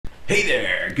Hey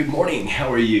there, good morning,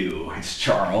 how are you? It's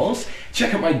Charles.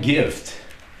 Check out my gift,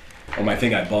 or my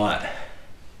thing I bought.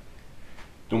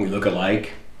 Don't we look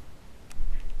alike?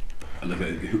 I look at,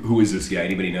 who is this guy,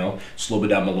 anybody know?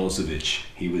 Slobodan Milosevic.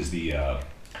 He was the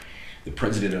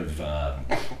president of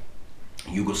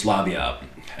Yugoslavia,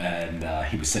 and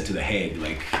he was sent to The Hague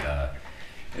like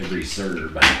every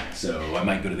Serb. So I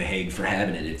might go to The Hague for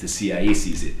having it if the CIA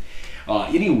sees it.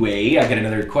 Anyway, I got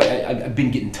another question. I've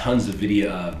been getting tons of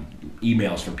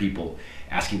emails from people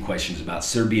asking questions about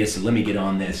Serbia, so let me get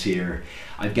on this here.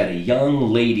 I've got a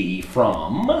young lady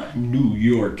from New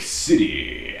York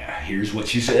City. Here's what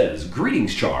she says.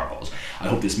 Greetings, Charles. I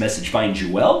hope this message finds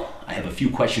you well. I have a few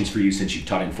questions for you since you've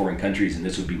taught in foreign countries, and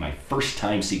this would be my first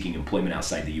time seeking employment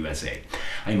outside the USA.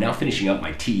 I am now finishing up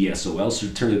my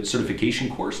TESOL certification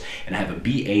course, and I have a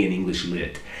BA in English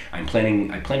Lit. I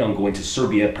plan on going to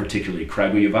Serbia, particularly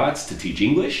Kragujevac, to teach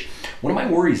English. One of my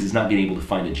worries is not being able to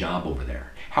find a job over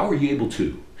there. How are you able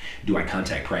to? Do I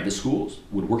contact private schools?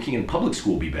 Would working in public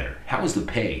school be better? How is the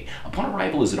pay? Upon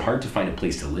arrival, is it hard to find a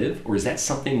place to live, or is that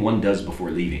something one does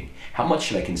before leaving? How much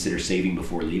should I consider saving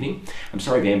before leaving? I'm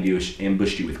sorry I've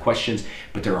ambushed you with questions,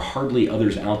 but there are hardly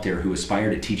others out there who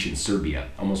aspire to teach in Serbia.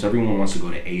 Almost everyone wants to go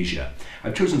to Asia.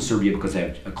 I've chosen Serbia because I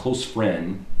have a close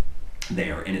friend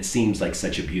there, and it seems like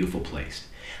such a beautiful place.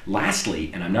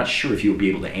 Lastly, and I'm not sure if you'll be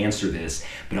able to answer this,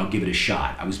 but I'll give it a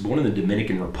shot. I was born in the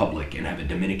Dominican Republic and have a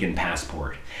Dominican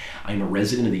passport. I'm a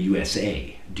resident of the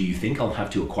USA. Do you think I'll have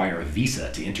to acquire a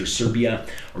visa to enter Serbia,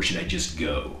 or should I just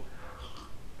go?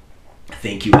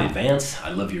 Thank you in advance. I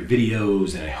love your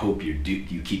videos, and I hope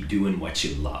you keep doing what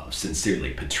you love.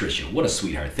 Sincerely, Patricia. What a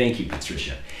sweetheart. Thank you,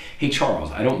 Patricia. Hey,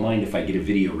 Charles, I don't mind if I get a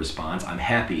video response. I'm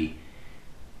happy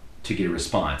to get a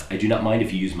response. I do not mind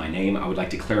if you use my name. I would like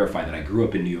to clarify that I grew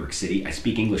up in New York City. I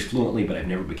speak English fluently, but I've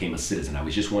never became a citizen. I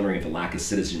was just wondering if the lack of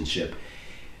citizenship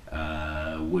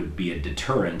would be a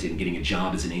deterrent in getting a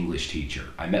job as an English teacher.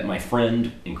 I met my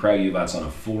friend in Kragujevac on a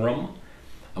forum.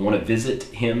 I want to visit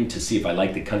him to see if I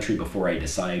like the country before I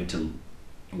decide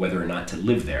whether or not to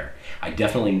live there. I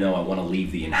definitely know I want to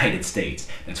leave the United States.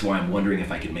 That's why I'm wondering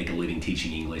if I could make a living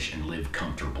teaching English and live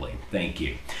comfortably. Thank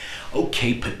you.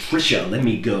 Okay, Patricia, let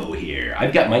me go here.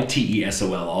 I've got my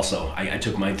TESOL also. I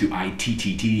took mine through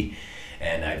ITTT,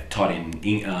 and I've taught in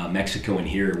Mexico and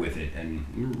here with it,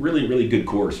 and really, really good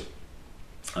course.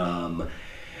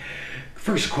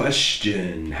 First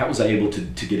question, how was I able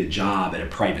to get a job at a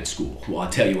private school? Well, I'll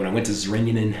tell you, when I went to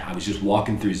Zrenjanin, I was just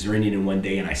walking through Zrenjanin one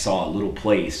day and I saw a little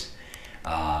place,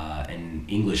 an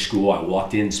English school. I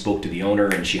walked in, spoke to the owner,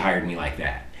 and she hired me like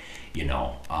that. You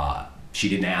know, she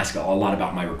didn't ask a lot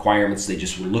about my requirements. They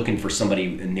just were looking for somebody,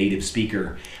 a native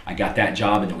speaker. I got that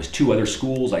job, and there was 2 other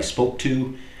schools I spoke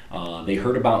to. They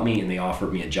heard about me and they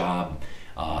offered me a job.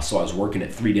 So I was working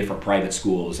at 3 different private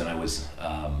schools, and I was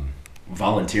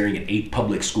volunteering at 8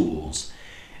 public schools,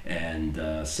 and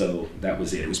so that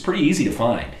was it. It was pretty easy to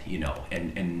find, you know,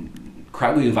 and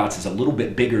Kragujevac is a little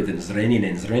bit bigger than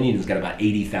Zrenjanin. Zrenjanin's got about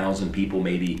 80,000 people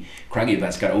maybe.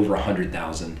 Kragujevac's got over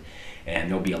 100,000, and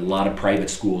there'll be a lot of private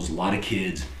schools, a lot of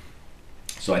kids,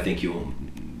 so I think you'll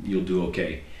do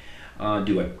okay.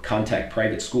 Do I contact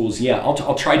private schools? Yeah,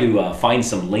 I'll try to find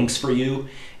some links for you,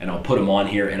 and I'll put them on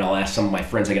here, and I'll ask some of my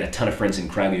friends. I got a ton of friends in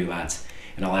Kragujevac,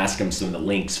 and I'll ask them some of the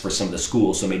links for some of the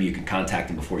schools, so maybe you can contact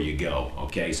them before you go,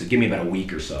 okay? So give me about a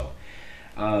week or so.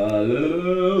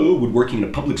 Would working in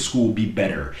a public school be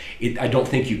better? I don't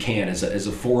think you can. As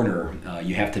a foreigner,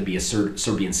 you have to be a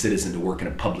Serbian citizen to work in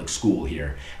a public school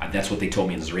here. That's what they told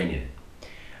me in Zrenjanin.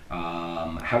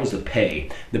 How is the pay?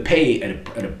 The pay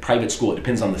at a private school, it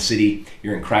depends on the city.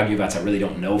 You're in Kragujevac, I really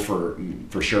don't know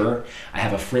for sure. I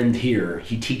have a friend here,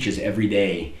 he teaches every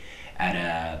day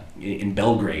in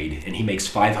Belgrade, and he makes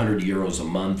 500 euros a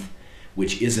month,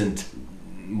 which isn't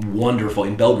wonderful.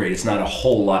 In Belgrade, it's not a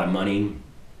whole lot of money.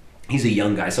 He's a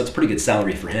young guy, so it's a pretty good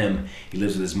salary for him. He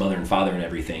lives with his mother and father and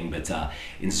everything, but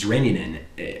in Zrenjanin,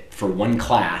 for one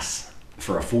class,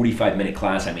 for a 45-minute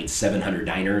class, I made 700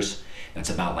 dinars. That's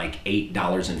about like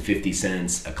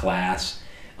 $8.50 a class.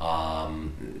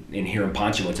 In here in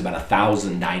Pančevo, it's about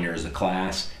 1,000 dinars a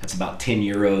class. That's about 10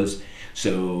 euros.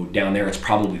 So down there, it's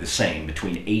probably the same,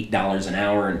 between $8 an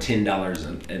hour and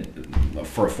 $10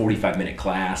 for a 45-minute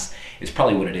class. It's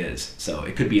probably what it is. So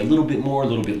it could be a little bit more, a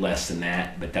little bit less than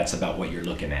that, but that's about what you're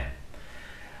looking at.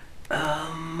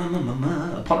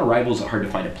 Upon arrival, is it hard to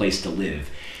find a place to live?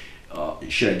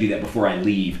 Should I do that before I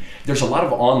leave? There's a lot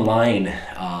of online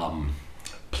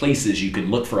places you can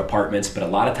look for apartments, but a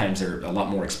lot of times they're a lot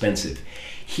more expensive.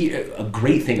 Here, a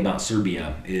great thing about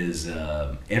Serbia is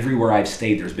everywhere I've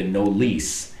stayed, there's been no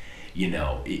lease. You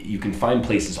know, you can find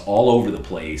places all over the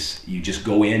place. You just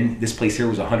go in. This place here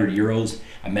was 100 euros.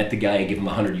 I met the guy, I give him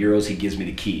 100 euros, he gives me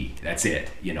the key. That's it,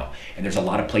 you know. And there's a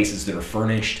lot of places that are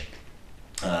furnished,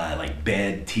 like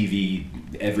bed, TV,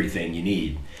 everything you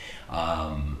need.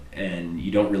 And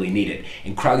you don't really need it.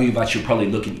 In Kragujevac, you're probably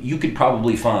looking, you could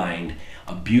probably find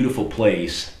a beautiful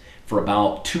place for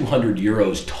about 200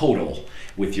 euros total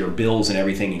with your bills and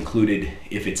everything included.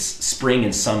 If it's spring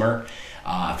and summer,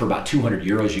 for about 200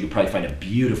 euros, you could probably find a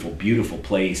beautiful, beautiful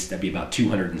place. That'd be about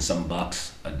 200 and some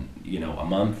bucks, you know, a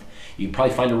month. You can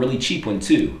probably find a really cheap one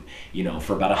too, you know,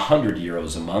 for about 100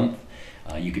 euros a month.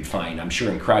 You could find, I'm sure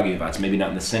in Kragujevac, maybe not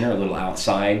in the center, a little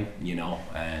outside, you know,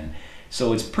 and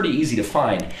so it's pretty easy to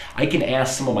find. I can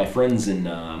ask some of my friends in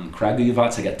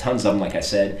Kragujevac, I got tons of them, like I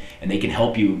said, and they can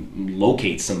help you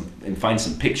locate some and find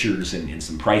some pictures and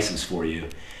some prices for you.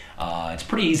 It's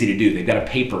pretty easy to do. They've got a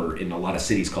paper in a lot of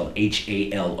cities called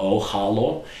HALO,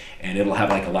 Halo, and it'll have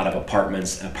like a lot of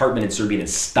apartments. An apartment in Serbian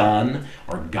is stan,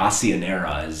 or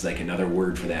gacionera is like another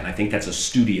word for that, and I think that's a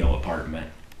studio apartment.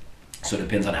 So it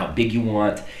depends on how big you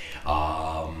want.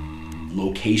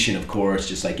 Location, of course,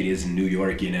 just like it is in New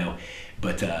York, you know.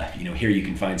 But, you know, here you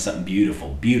can find something beautiful,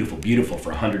 beautiful, beautiful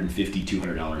for $150,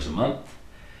 $200 a month.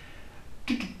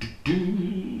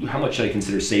 How much should I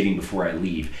consider saving before I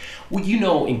leave? Well, you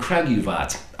know, in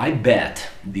Kragujevac, I bet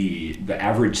the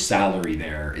average salary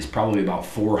there is probably about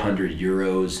 400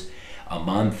 euros a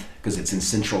month because it's in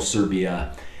central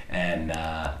Serbia. And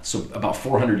so about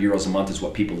 400 euros a month is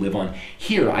what people live on.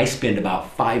 Here, I spend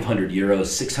about 500 euros,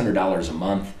 $600 a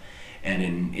month. And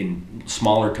in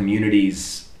smaller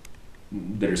communities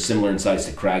that are similar in size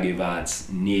to Kragujevac,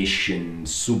 Niš and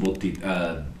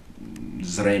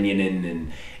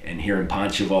Zrenjanin and here in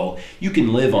Pančevo, you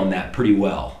can live on that pretty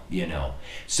well, you know.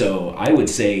 So I would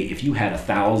say if you had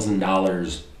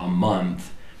 $1,000 a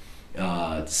month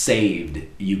saved,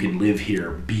 you can live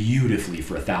here beautifully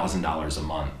for $1,000 a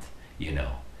month, you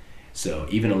know. So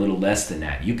even a little less than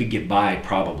that, you could get by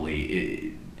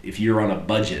probably. If you're on a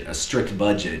budget, a strict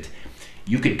budget,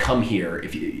 you could come here.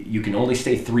 If you can only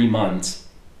stay 3 months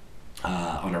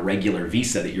on a regular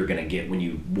visa that you're going to get when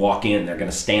you walk in. They're going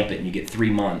to stamp it and you get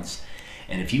 3 months.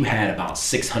 And if you had about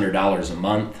 $600 a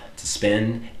month to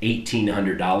spend,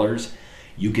 $1,800,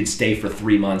 you could stay for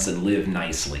 3 months and live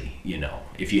nicely, you know.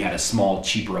 If you had a small,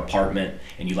 cheaper apartment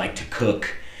and you like to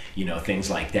cook, you know, things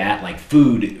like that. Like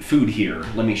food here,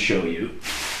 let me show you.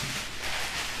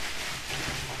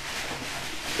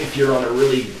 If you're on a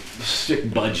really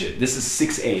strict budget, this is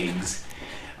 6 eggs.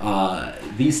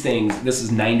 These things, this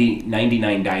is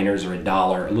 99 diners or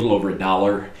 $1, a little over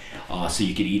 $1. So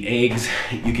you could eat eggs.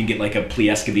 You can get like a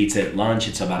pljeskavica at lunch.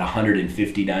 It's about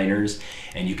 150 diners,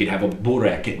 and you could have a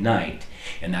burek at night,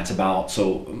 and that's about,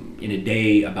 so in a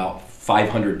day, about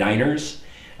 500 diners.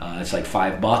 It's like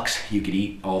 $5. You could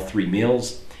eat all 3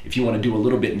 meals. If you want to do a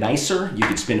little bit nicer, you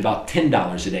could spend about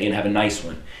 $10 a day and have a nice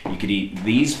one. You could eat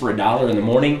these for $1 in the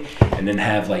morning, and then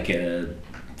have like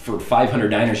for 500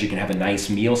 diners, you can have a nice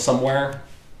meal somewhere,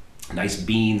 nice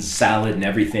beans, salad, and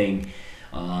everything.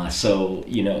 So,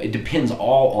 you know, it depends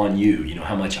all on you, you know,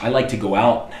 how much. I like to go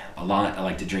out a lot. I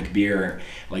like to drink beer.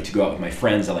 I like to go out with my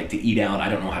friends. I like to eat out. I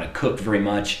don't know how to cook very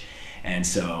much. And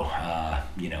so,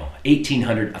 you know,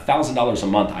 $1,800, $1,000 a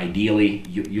month, ideally,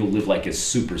 you'll live like a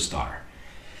superstar.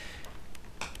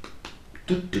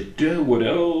 What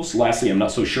else? Lastly, I'm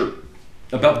not so sure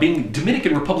about being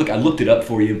Dominican Republic. I looked it up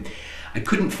for you. I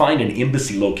couldn't find an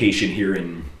embassy location here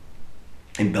in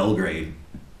Belgrade.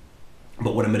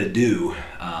 But what I'm going to do,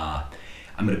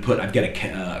 I'm going to put, I've got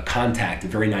a contact, a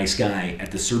very nice guy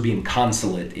at the Serbian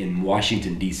consulate in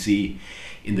Washington, D.C.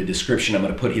 In the description, I'm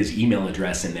going to put his email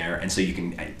address in there, and so you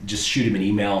can just shoot him an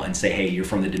email and say, hey, you're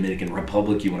from the Dominican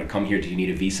Republic, you want to come here, do you need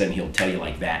a visa? And he'll tell you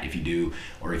like that if you do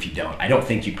or if you don't. I don't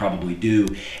think you probably do,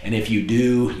 and if you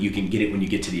do, you can get it when you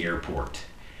get to the airport.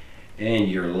 And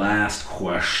your last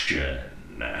question.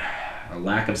 A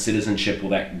lack of citizenship, will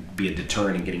that be a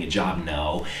deterrent in getting a job?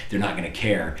 No, they're not going to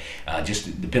care.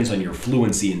 Just depends on your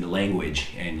fluency in the language.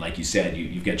 And like you said,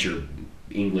 you've got your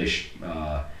English,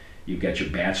 you've got your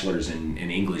bachelor's in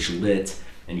English Lit,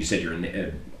 and you said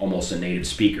you're almost a native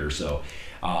speaker. So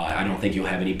I don't think you'll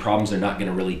have any problems. They're not going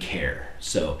to really care.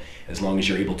 So as long as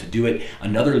you're able to do it.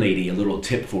 Another lady, a little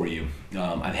tip for you.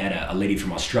 I've had a lady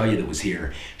from Australia that was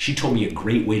here. She told me a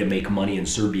great way to make money in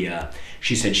Serbia.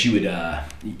 She said she would,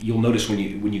 you'll notice when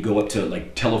you go up to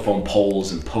like telephone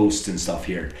poles and posts and stuff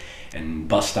here and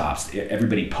bus stops,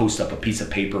 everybody posts up a piece of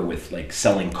paper with like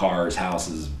selling cars,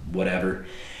 houses, whatever.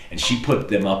 And she put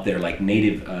them up there like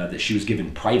native, that she was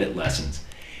giving private lessons.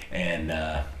 And,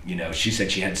 you know, she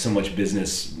said she had so much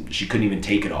business, she couldn't even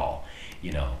take it all.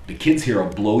 You know, the kids here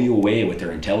will blow you away with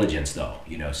their intelligence, though.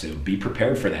 You know, so be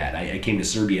prepared for that. I came to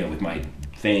Serbia with my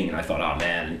thing, and I thought, oh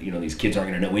man, you know, these kids aren't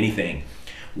going to know anything.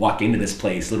 Walk into this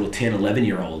place, little 10,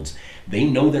 11-year-olds, they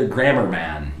know their grammar,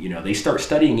 man. You know, they start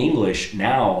studying English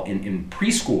now in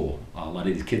preschool. A lot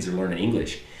of these kids are learning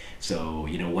English. So,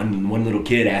 you know, one little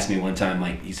kid asked me one time,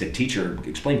 like, he said, teacher,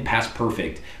 explain past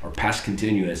perfect or past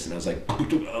continuous. And I was like,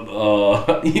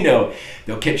 you know,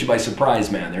 they'll catch you by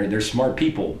surprise, man. They're smart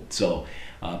people. So,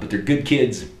 but they're good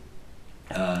kids.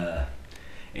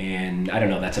 And I don't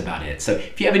know, that's about it. So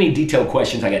if you have any detailed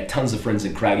questions, I got tons of friends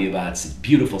in Kragujevac. It's a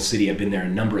beautiful city. I've been there a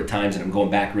number of times, and I'm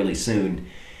going back really soon.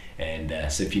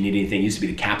 And so if you need anything, it used to be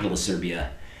the capital of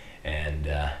Serbia, and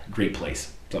great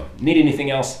place. So need anything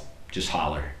else, just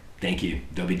holler. Thank you.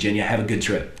 Do viđenja. Have a good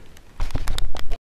trip.